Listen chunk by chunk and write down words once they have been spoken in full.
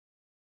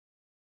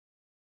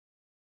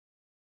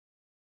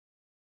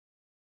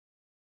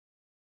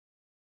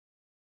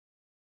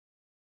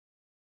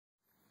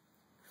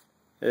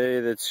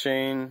Hey, that's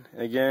Shane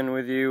again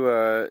with you.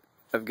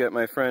 I've got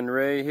my friend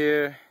Ray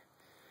here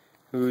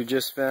who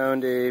just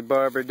found a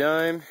Barber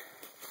dime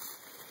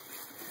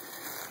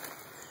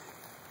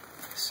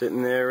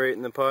sitting there right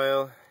in the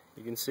pile.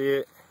 You can see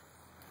it.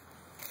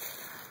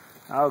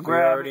 I'll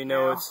grab it.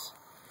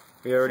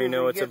 We already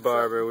know it's a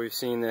Barber. We've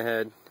seen the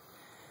head.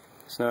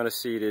 It's not a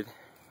seated.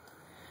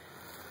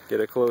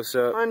 Get a close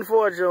up.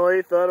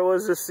 Unfortunately, thought it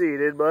was a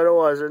seated, but it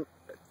wasn't.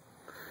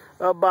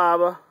 A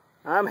Barber.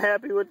 I'm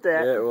happy with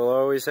that. Yeah,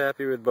 we're always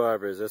happy with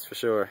Barbers, that's for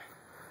sure.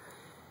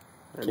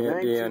 Can't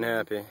be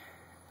unhappy.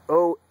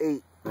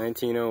 1908.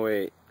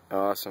 1908.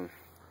 Awesome.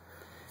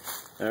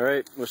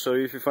 Alright, we'll show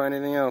you if you find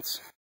anything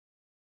else.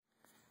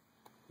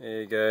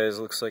 Hey guys,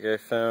 looks like I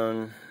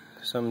found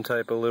some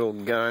type of little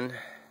gun.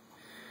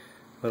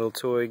 Little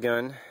toy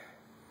gun.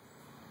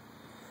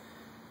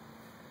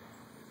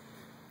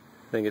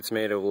 I think it's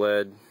made of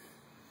lead.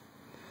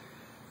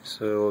 It's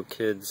a little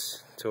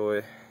kid's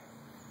toy.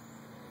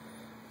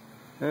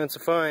 And it's a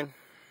find.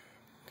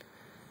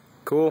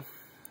 Cool.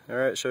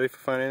 Alright, show you if you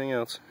find anything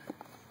else.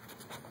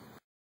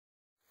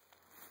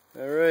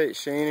 Alright,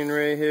 Shane and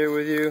Ray here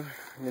with you.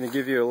 I'm going to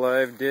give you a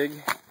live dig.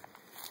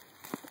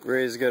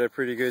 Ray's got a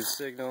pretty good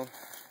signal.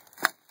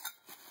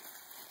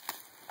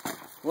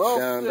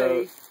 Well,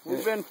 see,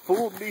 we've been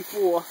fooled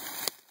before.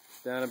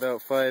 Down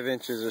about 5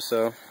 inches or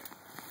so.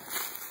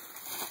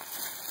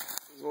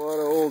 There's a lot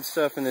of old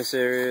stuff in this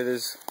area.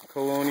 There's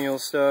colonial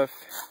stuff.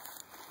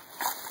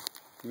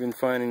 We've been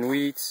finding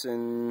wheats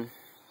and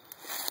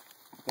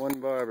one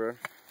Barber.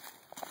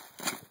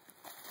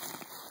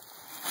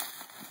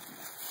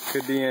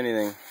 Could be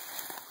anything.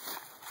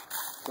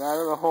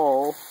 Out of the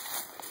hole.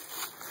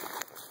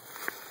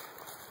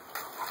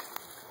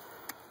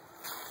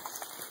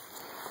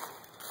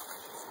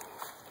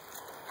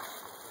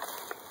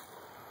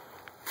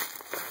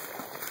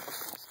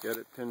 Got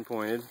it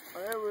pinpointed.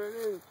 Whatever it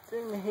is, it's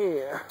in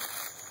here.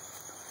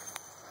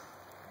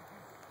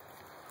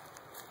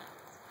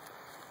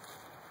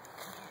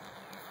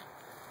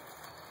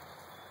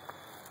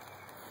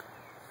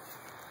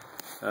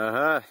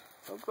 Aha!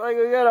 Looks like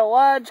we got a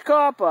large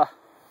copper.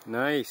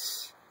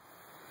 Nice.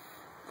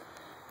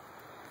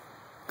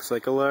 Looks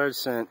like a large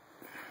cent.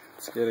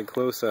 Let's get a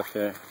close up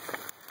here.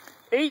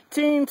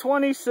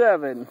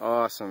 1827.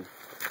 Awesome.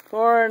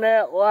 Pouring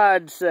that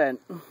large cent.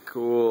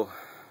 Cool.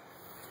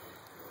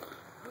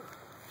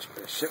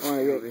 Want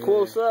to get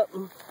close up?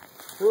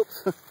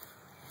 Whoops.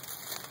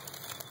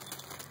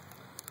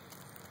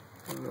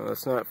 Well,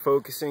 it's not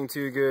focusing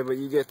too good, but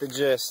you get the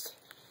gist.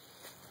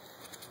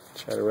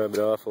 Try to rub it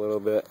off a little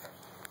bit.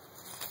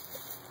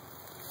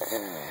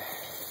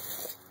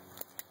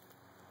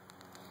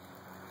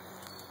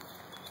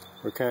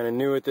 We're kind of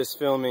new at this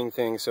filming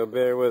thing, so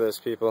bear with us,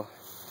 people.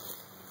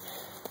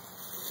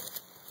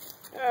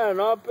 Yeah,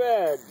 not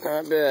bad.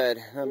 Not bad.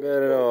 Not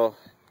bad at all.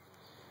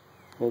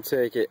 We'll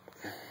take it.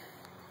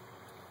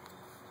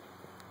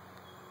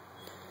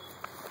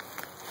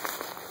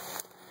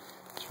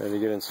 Try to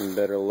get in some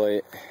better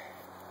light.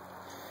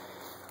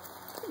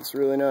 It's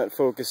really not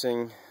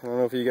focusing. I don't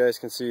know if you guys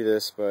can see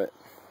this, but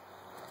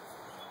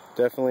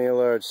definitely a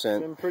large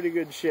cent. In pretty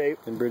good shape.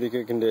 In pretty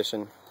good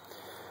condition.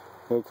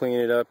 We'll clean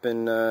it up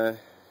and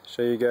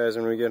show you guys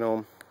when we get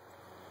home.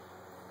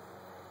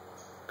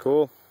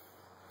 Cool.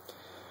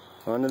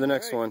 On to the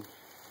next one.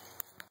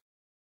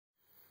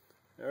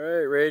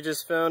 Alright, Ray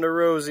just found a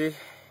Rosie.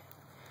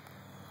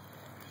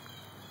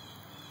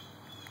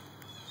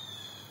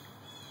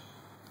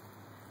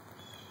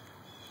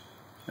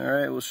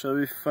 Alright, we'll show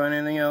you if you find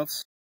anything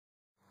else.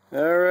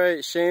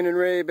 Alright, Shane and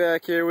Ray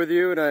back here with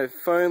you, and I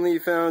finally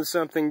found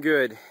something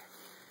good.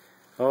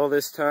 All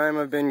this time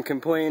I've been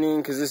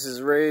complaining because this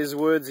is Ray's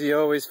woods. He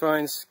always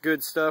finds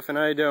good stuff and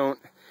I don't.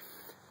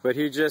 But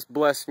he just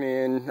blessed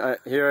me, and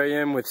here I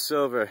am with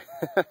silver.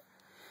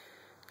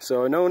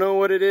 So I don't know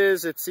what it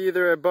is. It's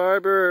either a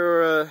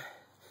Barber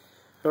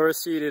or a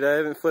seated. I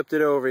haven't flipped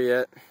it over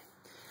yet.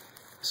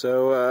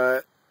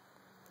 So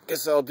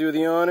guess I'll do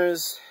the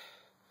honors.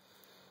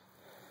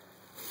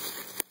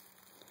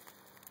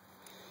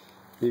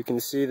 You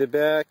can see the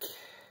back.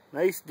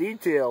 Nice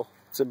detail.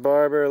 It's a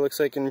Barber. It looks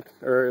like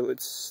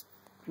looks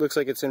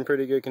like it's in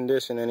pretty good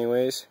condition,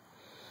 anyways.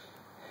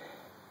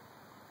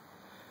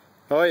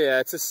 Oh yeah,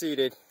 it's a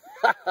seated.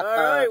 All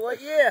right,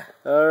 what year?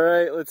 All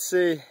right, let's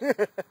see.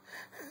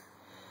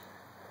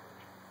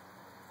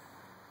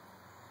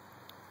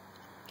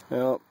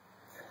 Well,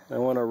 I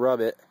want to rub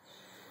it.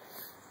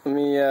 Let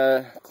me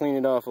clean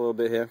it off a little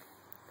bit here.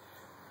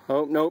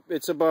 Oh nope,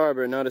 it's a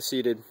Barber, not a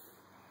seated.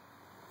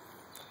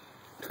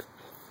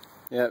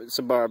 Yeah, it's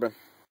a Barber.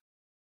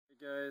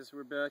 Hey guys,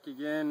 we're back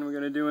again. We're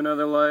gonna do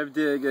another live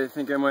dig. I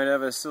think I might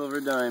have a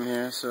silver dime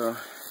here, so.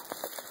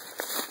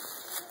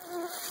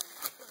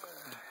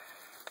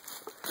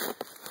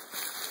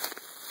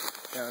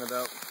 Down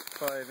about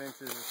 5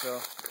 inches or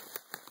so.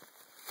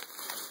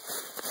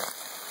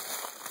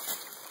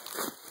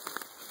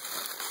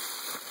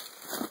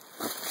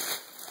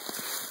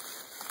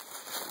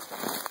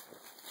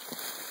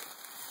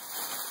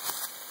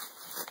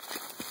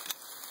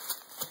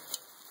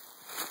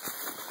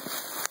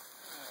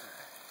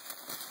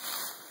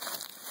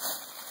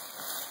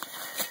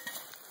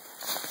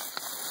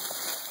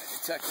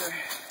 detector.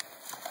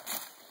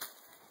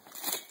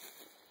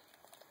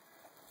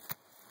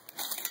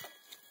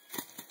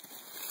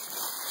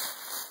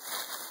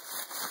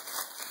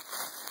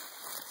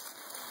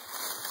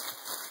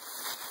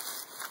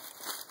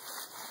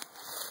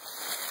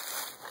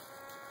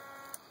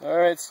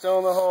 Alright, still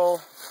in the hole.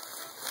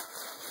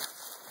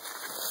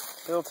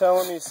 Still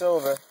telling me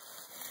silver.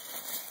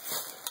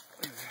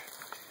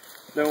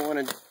 Don't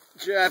want to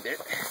jab it.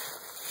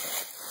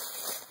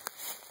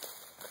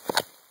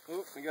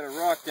 Oop, we got a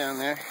rock down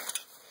there.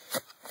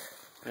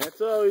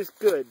 That's always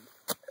good.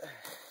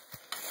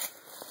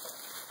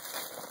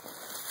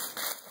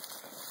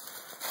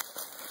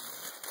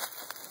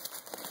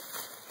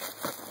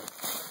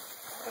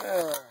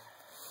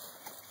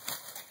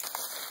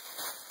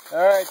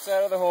 Alright, it's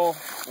out of the hole.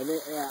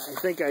 I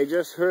think I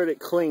just heard it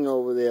cling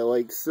over there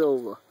like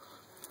silver.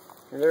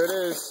 There it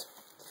is.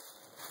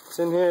 It's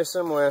in here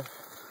somewhere.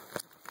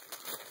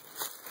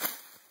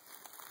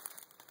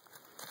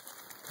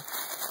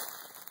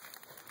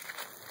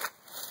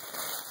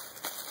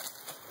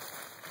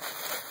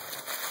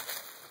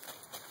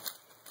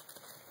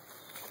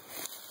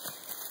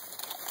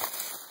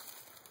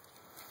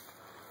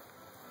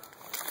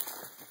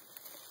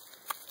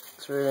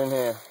 It's right in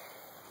here.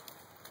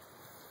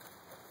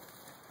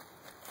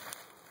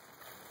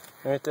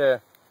 Right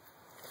there.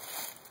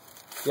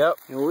 Yep.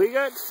 And we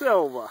got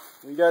silver.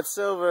 We got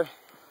silver.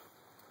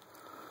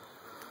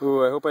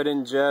 Ooh, I hope I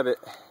didn't jab it.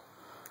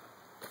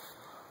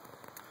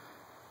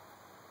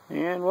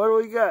 And what do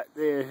we got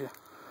there?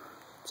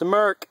 It's a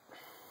Merc.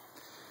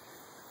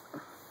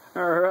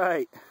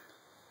 Alright.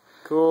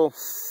 Cool.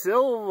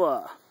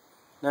 Silver.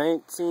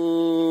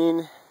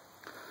 19.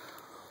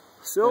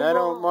 Silver. And I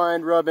don't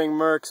mind rubbing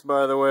Mercs,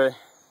 by the way.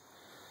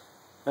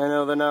 I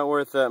know they're not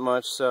worth that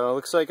much, so it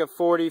looks like a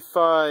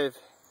 45.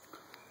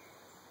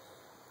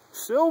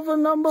 Silver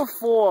number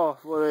 4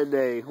 for the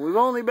day. We've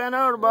only been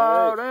out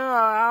about an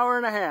hour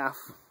and a half.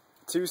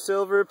 2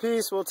 silver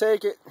apiece, we'll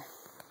take it.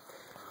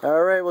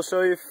 Alright, we'll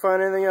show you if you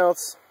find anything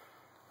else.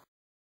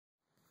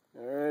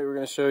 Alright, we're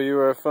going to show you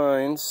our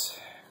finds.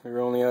 We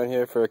were only out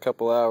here for a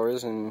couple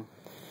hours and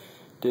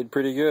did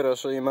pretty good. I'll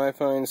show you my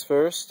finds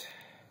first.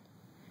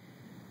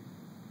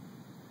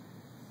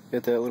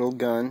 Got that little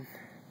gun.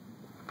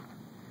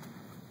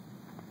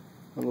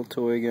 Little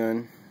toy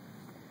gun.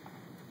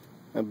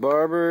 A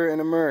Barber and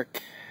a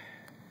Merc.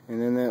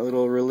 And then that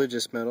little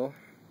religious medal.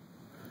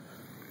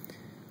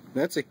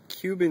 That's a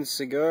Cuban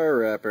cigar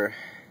wrapper.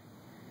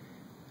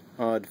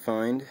 Odd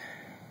find.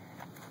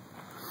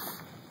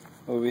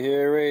 Over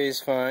here,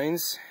 Ray's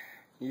finds.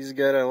 He's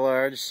got a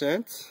large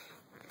cent.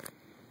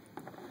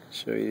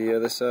 Show you the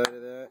other side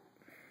of that.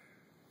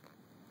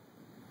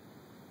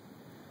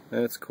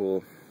 That's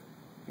cool.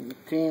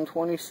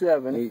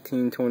 1827.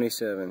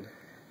 1827.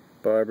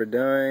 Barber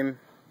dime.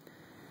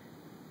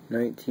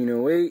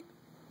 1908.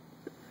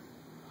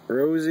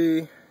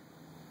 Rosie.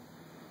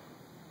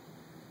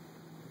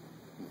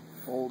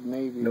 Old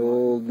Navy. An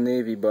old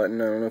Navy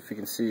button. I don't know if you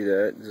can see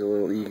that. There's a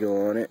little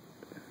eagle on it.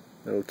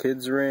 Little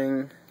kid's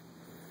ring.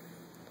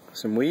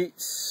 Some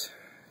wheats.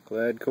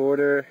 Glad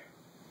quarter.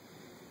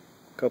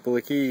 Couple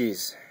of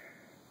keys.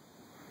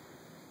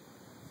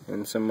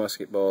 And some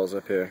musket balls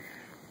up here.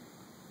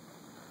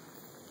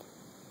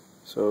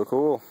 So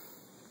cool.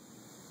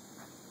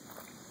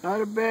 Not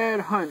a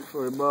bad hunt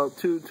for about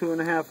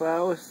 2.5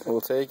 hours.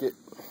 We'll take it.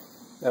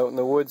 Out in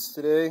the woods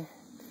today.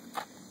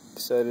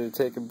 Decided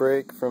to take a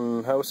break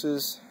from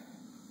houses.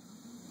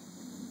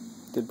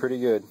 Did pretty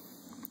good.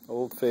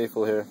 Old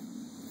Faithful here.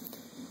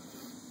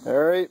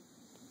 Alright,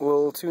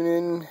 we'll tune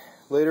in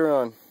later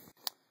on.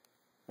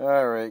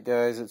 Alright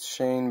guys, it's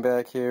Shane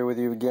back here with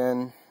you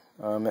again.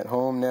 I'm at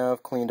home now.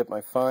 I've cleaned up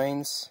my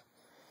finds.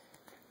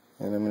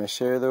 And I'm going to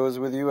share those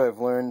with you. I've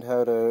learned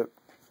how to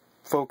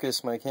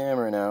focus my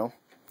camera now.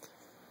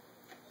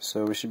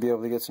 So we should be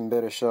able to get some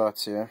better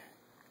shots here.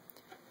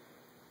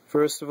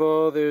 First of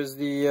all, there's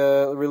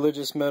the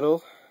religious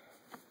medal.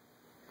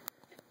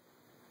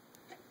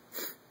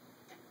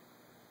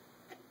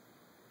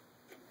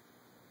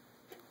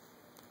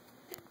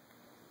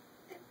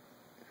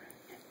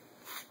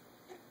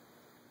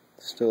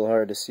 Still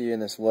hard to see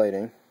in this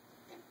lighting.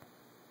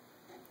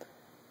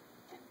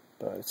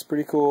 But it's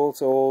pretty cool,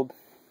 it's old.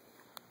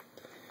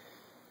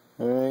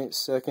 Alright,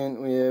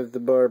 second we have the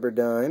Barber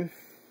dime.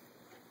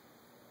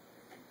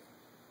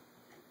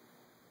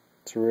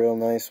 It's a real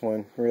nice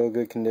one, real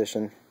good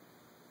condition.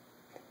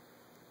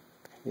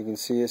 You can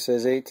see it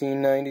says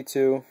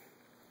 1892,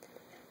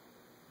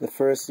 the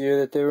first year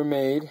that they were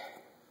made.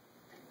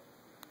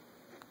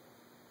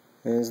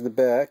 There's the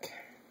back.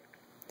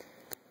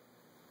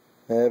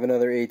 I have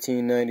another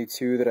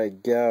 1892 that I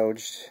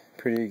gouged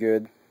pretty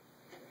good,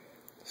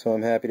 so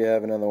I'm happy to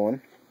have another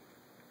one.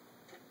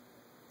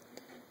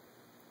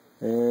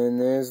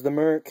 And there's the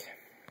Merc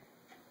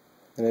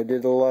that I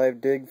did the live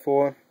dig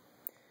for.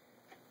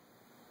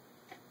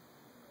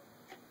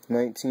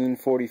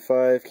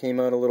 1945, came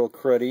out a little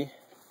cruddy,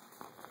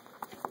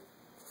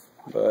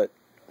 but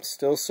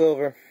still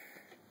silver.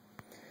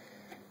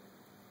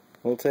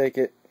 We'll take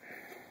it.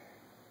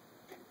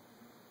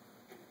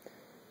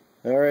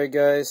 Alright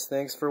guys,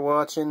 thanks for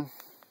watching.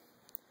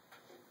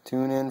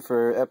 Tune in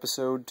for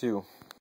episode 2.